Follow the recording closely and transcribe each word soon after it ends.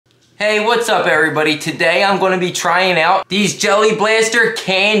Hey, what's up everybody? Today I'm going to be trying out these Jelly Blaster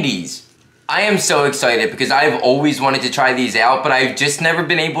candies. I am so excited because I've always wanted to try these out, but I've just never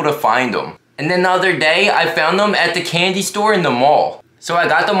been able to find them. And then the other day, I found them at the candy store in the mall. So I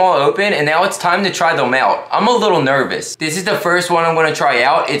got them all open and now it's time to try them out. I'm a little nervous. This is the first one I'm going to try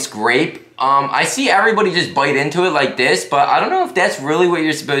out. It's grape. I see everybody just bite into it like this, but I don't know if that's really what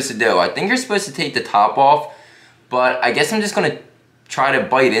you're supposed to do. I think you're supposed to take the top off, but I guess I'm just going to try to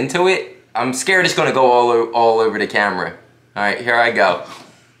bite into it. I'm scared it's gonna go all over the camera. All right, here I go.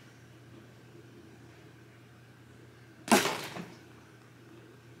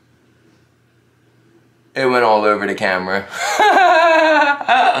 It went all over the camera.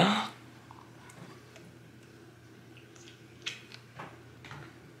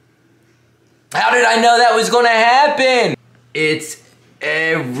 How did I know that was gonna happen? It's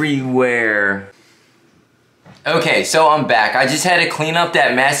everywhere. Okay, so I'm back. I just had to clean up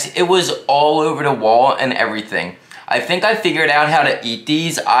that mess. It was all over the wall and everything. I think I figured out how to eat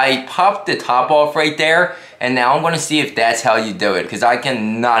these. I popped the top off right there, and now I'm gonna see if that's how you do it, because I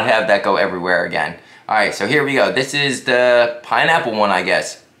cannot have that go everywhere again. All right, so here we go. This is the pineapple one, I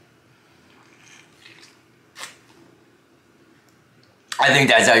guess. I think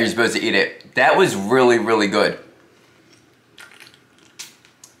that's how you're supposed to eat it. That was really, really good.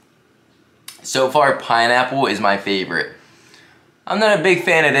 So far, pineapple is my favorite. I'm not a big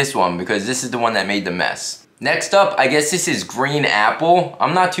fan of this one because this is the one that made the mess. Next up, I guess this is green apple.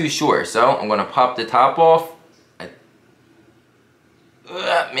 I'm not too sure, so I'm gonna pop the top off.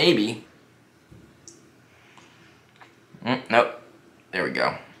 Maybe. Nope. There we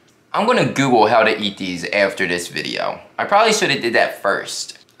go. I'm gonna Google how to eat these after this video. I probably should have did that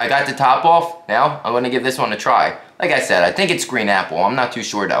first. I got the top off. Now, I'm gonna give this one a try. Like I said, I think it's green apple. I'm not too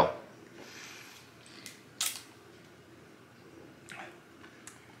sure though.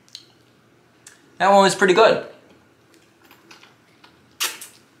 That one was pretty good.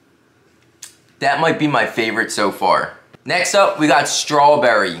 That might be my favorite so far. Next up, we got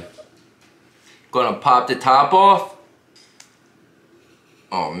strawberry. Gonna pop the top off.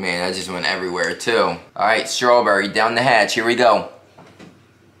 Oh man, that just went everywhere too. All right, strawberry down the hatch, here we go.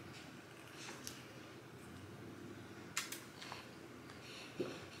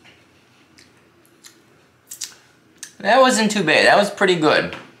 That wasn't too bad, that was pretty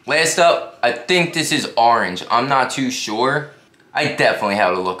good. Last up, I think this is orange. I'm not too sure. I definitely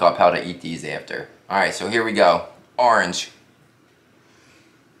have to look up how to eat these after. All right, so here we go. Orange.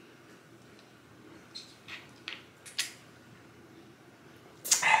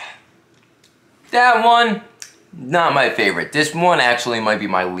 That one, not my favorite. This one actually might be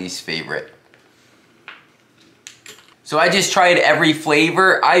my least favorite. So I just tried every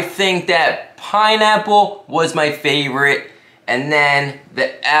flavor. I think that pineapple was my favorite. And then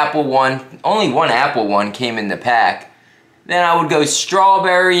the apple one, only one apple one came in the pack. Then I would go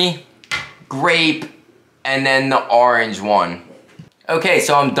strawberry, grape, and then the orange one. Okay,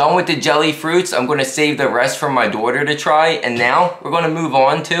 so I'm done with the jelly fruits. I'm gonna save the rest for my daughter to try. And now we're gonna move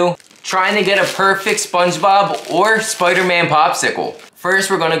on to trying to get a perfect SpongeBob or Spider-Man popsicle. First,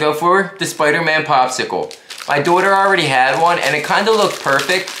 we're gonna go for the Spider-Man popsicle. My daughter already had one and it kinda looked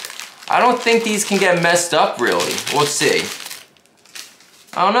perfect. I don't think these can get messed up really. We'll see.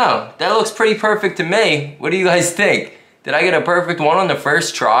 I don't know, that looks pretty perfect to me. What do you guys think? Did I get a perfect one on the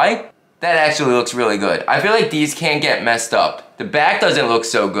first try? That actually looks really good. I feel like these can't get messed up. The back doesn't look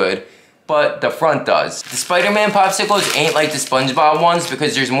so good, but the front does. The Spider-Man popsicles ain't like the SpongeBob ones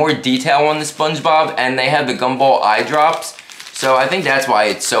because there's more detail on the SpongeBob and they have the gumball eye drops. So I think that's why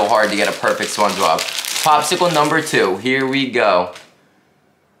it's so hard to get a perfect SpongeBob. Popsicle number 2, here we go.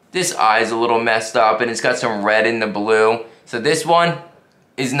 This eye's a little messed up and it's got some red in the blue. So this one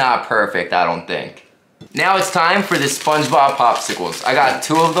is not perfect, I don't think. Now it's time for the SpongeBob popsicles. I got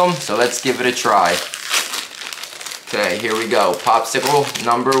 2 of them, so let's give it a try. Okay, here we go. Popsicle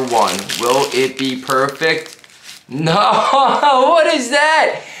number 1. Will it be perfect? No, what is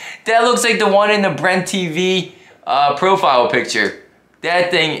that? That looks like the one in the Brent TV profile picture.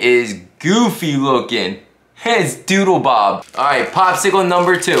 That thing is goofy looking. It's Doodle Bob. All right, popsicle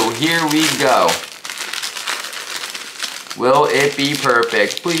number 2. Here we go. Will it be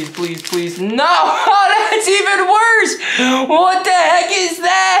perfect? Please, please, please. No! That's even worse! What the heck is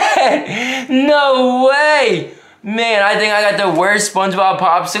that? No way! Man, I think I got the worst SpongeBob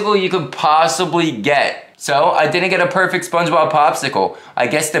popsicle you could possibly get. So, I didn't get a perfect SpongeBob popsicle. I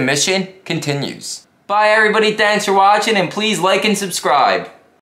guess the mission continues. Bye everybody, thanks for watching, and please like and subscribe.